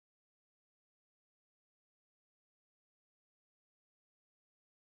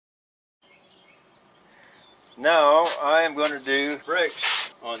Now I am going to do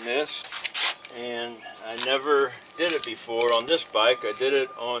brakes on this, and I never did it before on this bike. I did it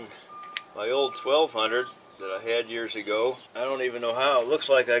on my old 1200 that I had years ago. I don't even know how. It looks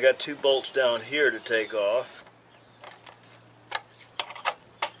like I got 2 bolts down here to take off.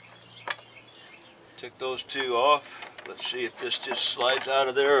 Took those 2 off. Let's see if this just slides out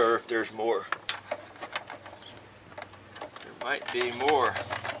of there or if there's more. There might be more.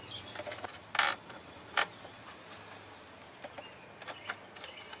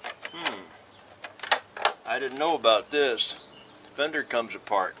 I didn't know about this. The fender comes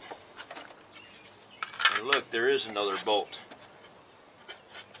apart. And look, there is another bolt.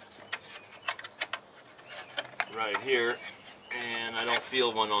 Right here. And I don't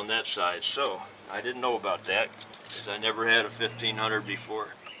feel one on that side. So, I didn't know about that, because I never had a 1500 before.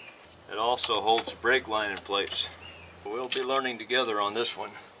 It also holds the brake line in place. We'll be learning together on this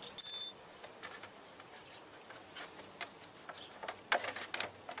one.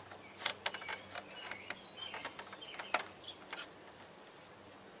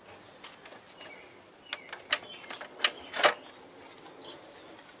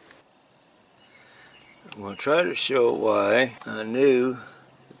 I'm going to try to show why I knew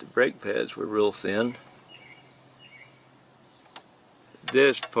that the brake pads were real thin.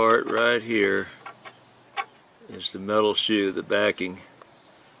 This part right here is the metal shoe, the backing,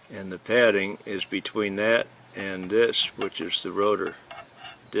 and the padding is between that and this, which is the rotor,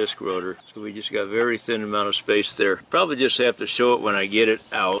 disc rotor. So we just got a very thin amount of space there. Probably just have to show it when I get it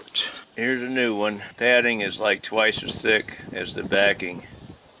out. Here's a new one. Padding is like twice as thick as the backing.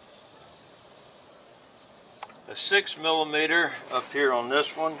 A 6mm up here on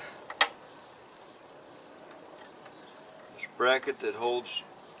this one. This bracket that holds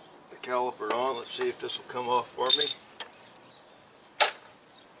the caliper on. Let's see if this will come off for me.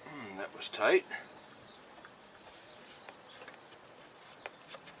 That was tight.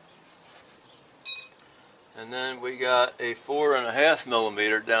 And then we got a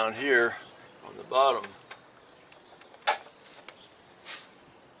 4.5mm down here on the bottom.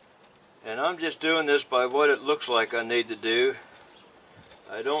 And I'm just doing this by what it looks like I need to do.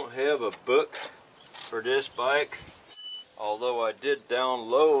 I don't have a book for this bike, although I did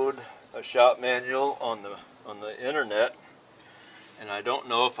download a shop manual on the internet, and I don't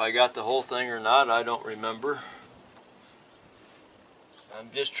know if I got the whole thing or not. I don't remember.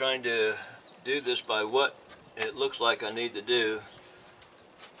 I'm just trying to do this by what it looks like I need to do,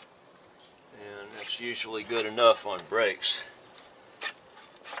 and that's usually good enough on brakes.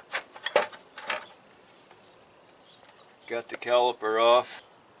 Got the caliper off,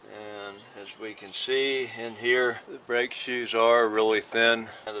 and as we can see in here, the brake shoes are really thin,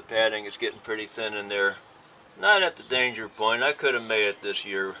 and the padding is getting pretty thin in there. Not at the danger point. I could have made it this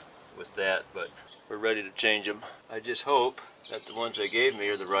year with that, but we're ready to change them. I just hope that the ones they gave me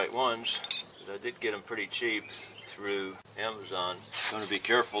are the right ones, because I did get them pretty cheap through Amazon. I'm going to be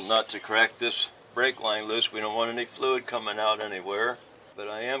careful not to crack this brake line loose. We don't want any fluid coming out anywhere, but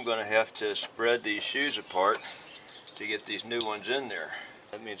I am going to have to spread these shoes apart to get these new ones in there.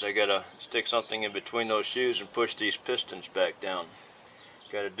 That means I gotta stick something in between those shoes and push these pistons back down.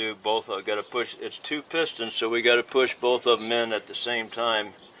 Gotta do both. I gotta push. It's 2 pistons, so we gotta push both of them in at the same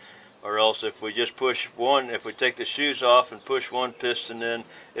time, or else if we just push one, if we take the shoes off and push one piston in,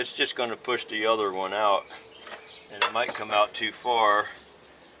 it's just going to push the other one out, and it might come out too far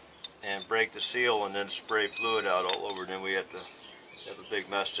and break the seal and then spray fluid out all over. Then we have to have a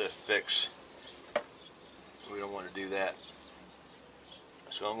big mess to fix. We don't want to do that.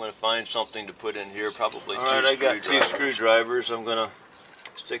 So I'm going to find something to put in here, probably two screwdrivers. I got 2 screwdrivers. I'm going to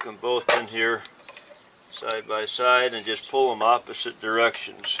stick them both in here side by side and just pull them opposite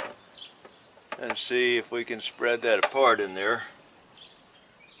directions and see if we can spread that apart in there.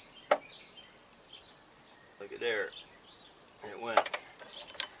 Look at there. It went.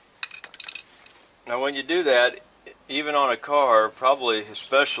 Now when you do that, even on a car, probably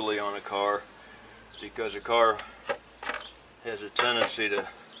especially on a car, because a car has a tendency to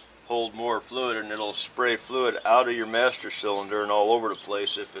hold more fluid and it'll spray fluid out of your master cylinder and all over the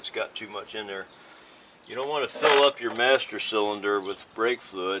place if it's got too much in there. You don't want to fill up your master cylinder with brake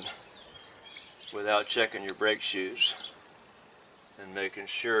fluid without checking your brake shoes and making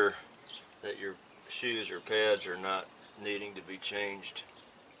sure that your shoes or pads are not needing to be changed.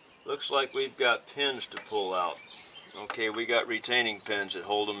 Looks like we've got pins to pull out. Okay, we got retaining pins that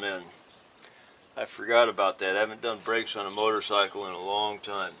hold them in. I forgot about that. I haven't done brakes on a motorcycle in a long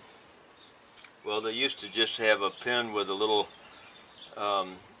time. Well, they used to just have a pin with a little,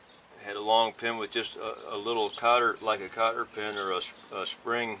 had a long pin with just a little cotter, like a cotter pin or a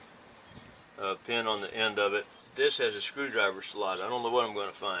spring pin on the end of it. This has a screwdriver slot. I don't know what I'm going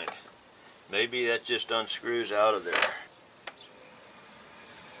to find. Maybe that just unscrews out of there.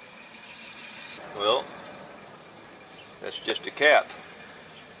 Well, that's just a cap.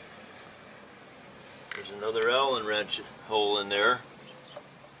 There's another Allen wrench hole in there.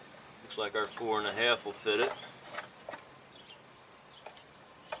 Looks like our 4.5 will fit it.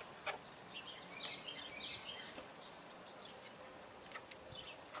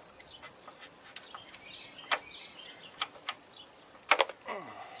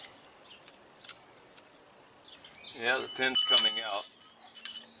 Yeah, the pin's coming out.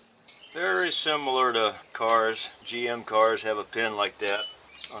 Very similar to cars. GM cars have a pin like that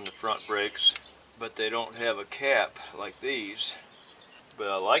on the front brakes, but they don't have a cap like these. But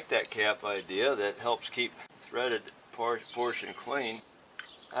I like that cap idea. That helps keep threaded portion clean.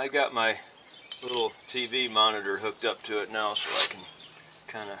 I got my little TV monitor hooked up to it now, so I can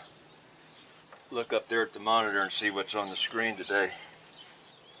kind of look up there at the monitor and see what's on the screen today.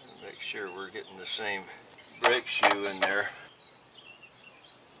 Make sure we're getting the same brake shoe in there.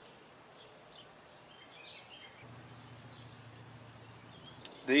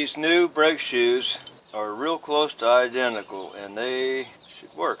 These new brake shoes are real close to identical, and they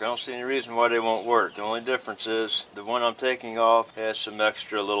should work. I don't see any reason why they won't work. The only difference is the one I'm taking off has some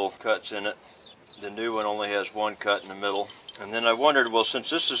extra little cuts in it. The new one only has one cut in the middle. And then I wondered, well, since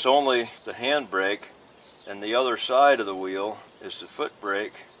this is only the hand brake and the other side of the wheel is the foot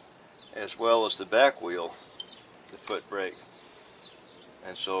brake as well as the back wheel, the foot brake.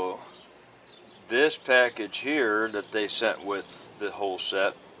 And so this package here that they sent with the whole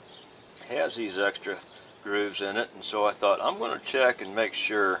set has these extra grooves in it, and so I thought I'm going to check and make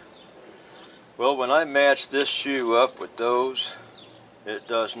sure. Well, when I match this shoe up with those, it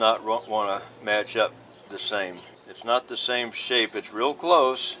does not want to match up the same. It's not the same shape. It's real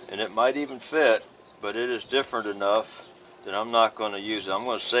close, and it might even fit, but it is different enough that I'm not going to use it. I'm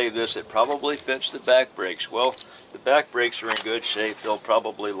going to save this. It probably fits the back brakes. Well, the back brakes are in good shape. They'll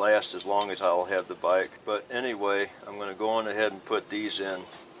probably last as long as I'll have the bike. But anyway, I'm going to go on ahead and put these in.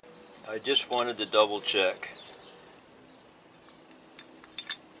 I just wanted to double check.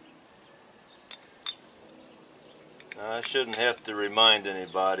 I shouldn't have to remind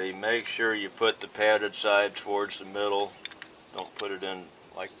anybody. Make sure you put the padded side towards the middle. Don't put it in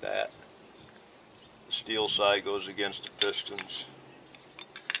like that. The steel side goes against the pistons.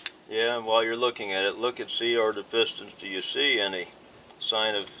 Yeah, and while you're looking at it, look and see, are the pistons, do you see any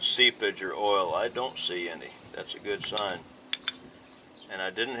sign of seepage or oil? I don't see any. That's a good sign. And I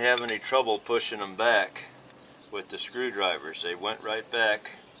didn't have any trouble pushing them back with the screwdrivers. They went right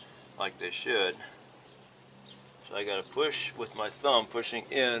back like they should. So I got to push with my thumb, pushing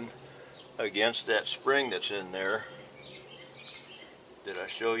in against that spring that's in there. Did I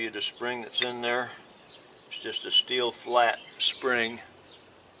show you the spring that's in there? It's just a steel flat spring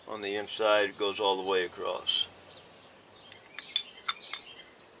on the inside. It goes all the way across.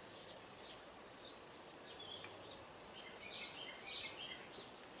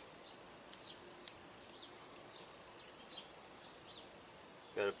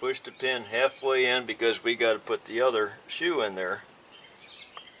 Got to push the pin halfway in because we got to put the other shoe in there.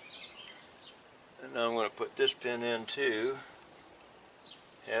 And now I'm going to put this pin in too,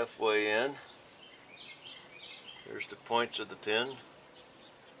 halfway in. There's the points of the pin.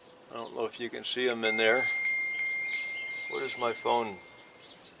 I don't know if you can see them in there. What is my phone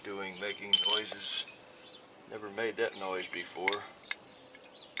doing, making noises? Never made that noise before.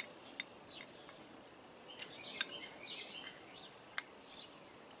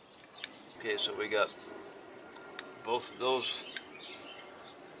 Okay, so we got both of those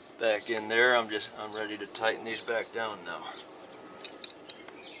back in there. I'm ready to tighten these back down now.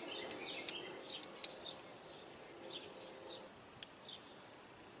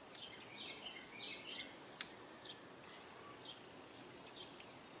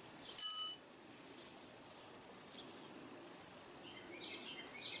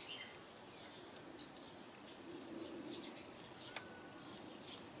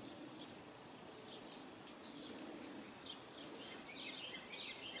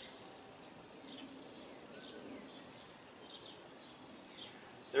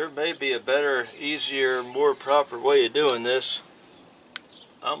 There may be a better, easier, more proper way of doing this.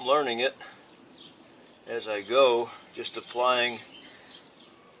 I'm learning it as I go, just applying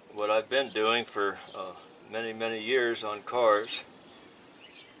what I've been doing for many years on cars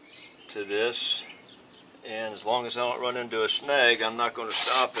to this. And as long as I don't run into a snag, I'm not going to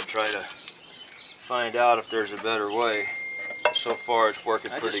stop and try to find out if there's a better way. So far it's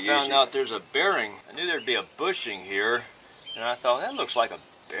working pretty easy. I just found out there's a bearing. I knew there'd be a bushing here, and I thought that looks like a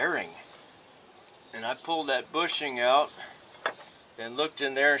bearing. And I pulled that bushing out and looked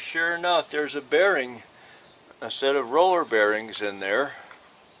in there, and sure enough, there's a bearing, a set of roller bearings in there.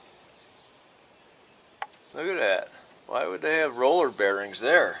 Look at that. Why would they have roller bearings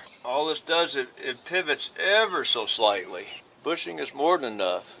there? All this does, it pivots ever so slightly. Bushing is more than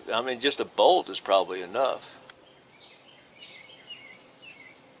enough. I mean, just a bolt is probably enough.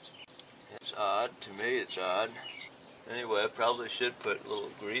 It's odd. To me, it's odd. Anyway, I probably should put a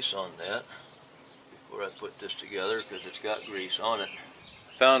little grease on that before I put this together, because it's got grease on it.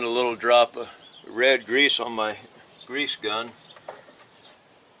 Found a little drop of red grease on my grease gun.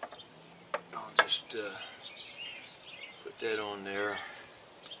 I'll just put that on there.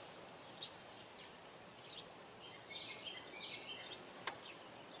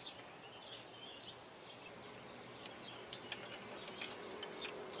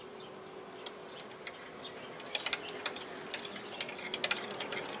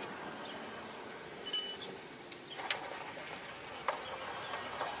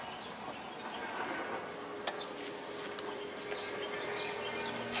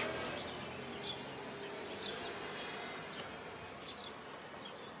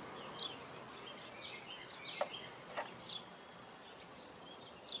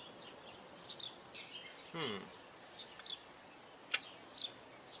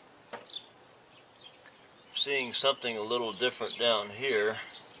 Seeing something a little different down here.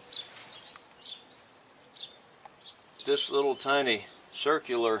 This little tiny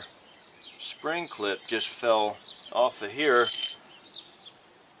circular spring clip just fell off of here.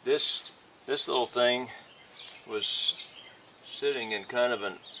 This little thing was sitting in kind of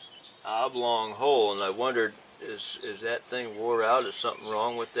an oblong hole, and I wondered, is that thing wore out? Is something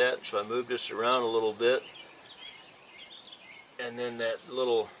wrong with that? So I moved this around a little bit, and then that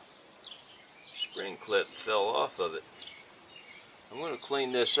little spring clip fell off of it. I'm going to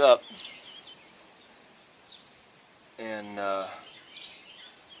clean this up and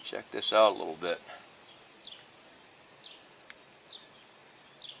check this out a little bit.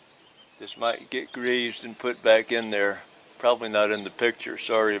 This might get greased and put back in there. Probably not in the picture,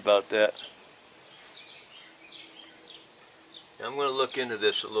 sorry about that. I'm going to look into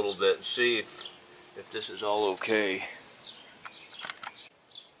this a little bit and see if this is all okay.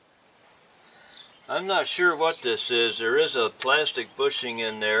 I'm not sure what this is. There is a plastic bushing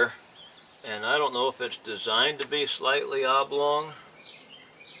in there, and I don't know if it's designed to be slightly oblong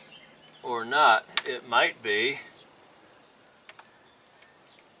or not. It might be.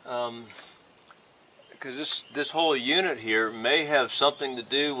 Because this whole unit here may have something to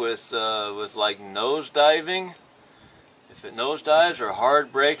do with like nose diving. If it nosedives or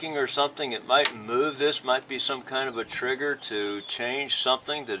hard braking or something, it might move. This might be some kind of a trigger to change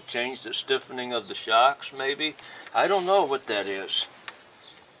something, to change the stiffening of the shocks maybe. I don't know what that is.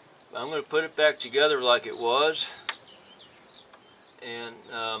 I'm going to put it back together like it was and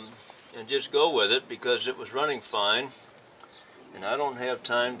just go with it, because it was running fine, and I don't have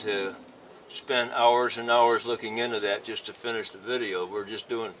time to spend hours and hours looking into that just to finish the video. We're just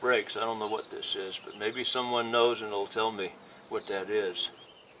doing brakes. I don't know what this is, but maybe someone knows and they'll tell me what that is.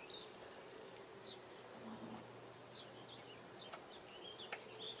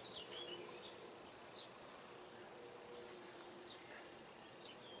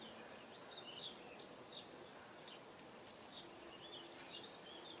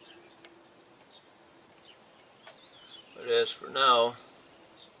 But as for now,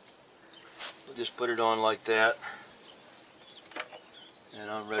 we'll just put it on like that, and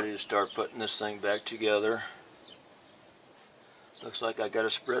I'm ready to start putting this thing back together. Looks like I got to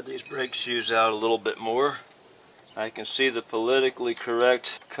spread these brake shoes out a little bit more. I can see the politically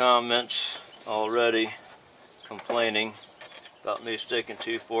correct comments already complaining about me sticking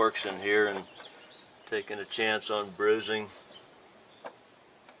 2 forks in here and taking a chance on bruising.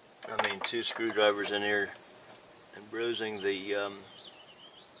 2 screwdrivers in here and bruising the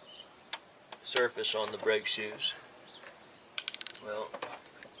surface on the brake shoes. Well,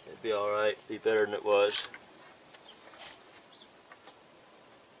 it'd be alright, be better than it was.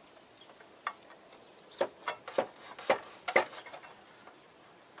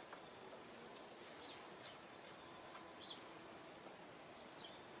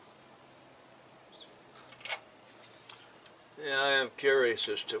 Yeah, I am curious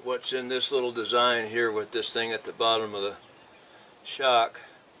as to what's in this little design here with this thing at the bottom of the shock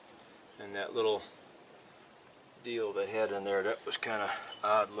and that little deal they had in there. That was kind of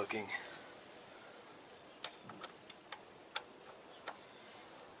odd looking.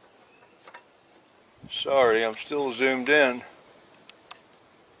 Sorry, I'm still zoomed in.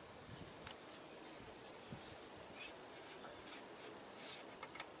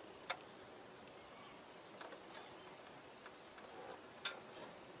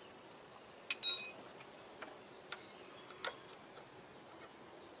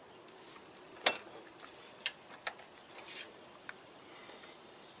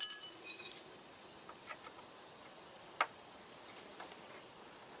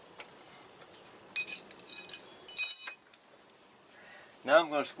 Now I'm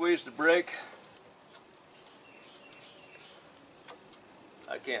going to squeeze the brake.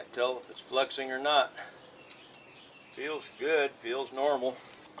 I can't tell if it's flexing or not. Feels good, feels normal.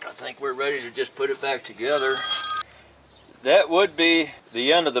 I think we're ready to just put it back together. That would be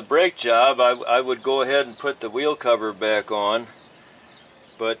the end of the brake job. I would go ahead and put the wheel cover back on,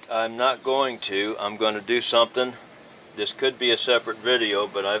 but I'm not going to. I'm going to do something. This could be a separate video,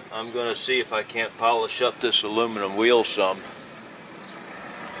 but I'm going to see if I can't polish up this aluminum wheel some.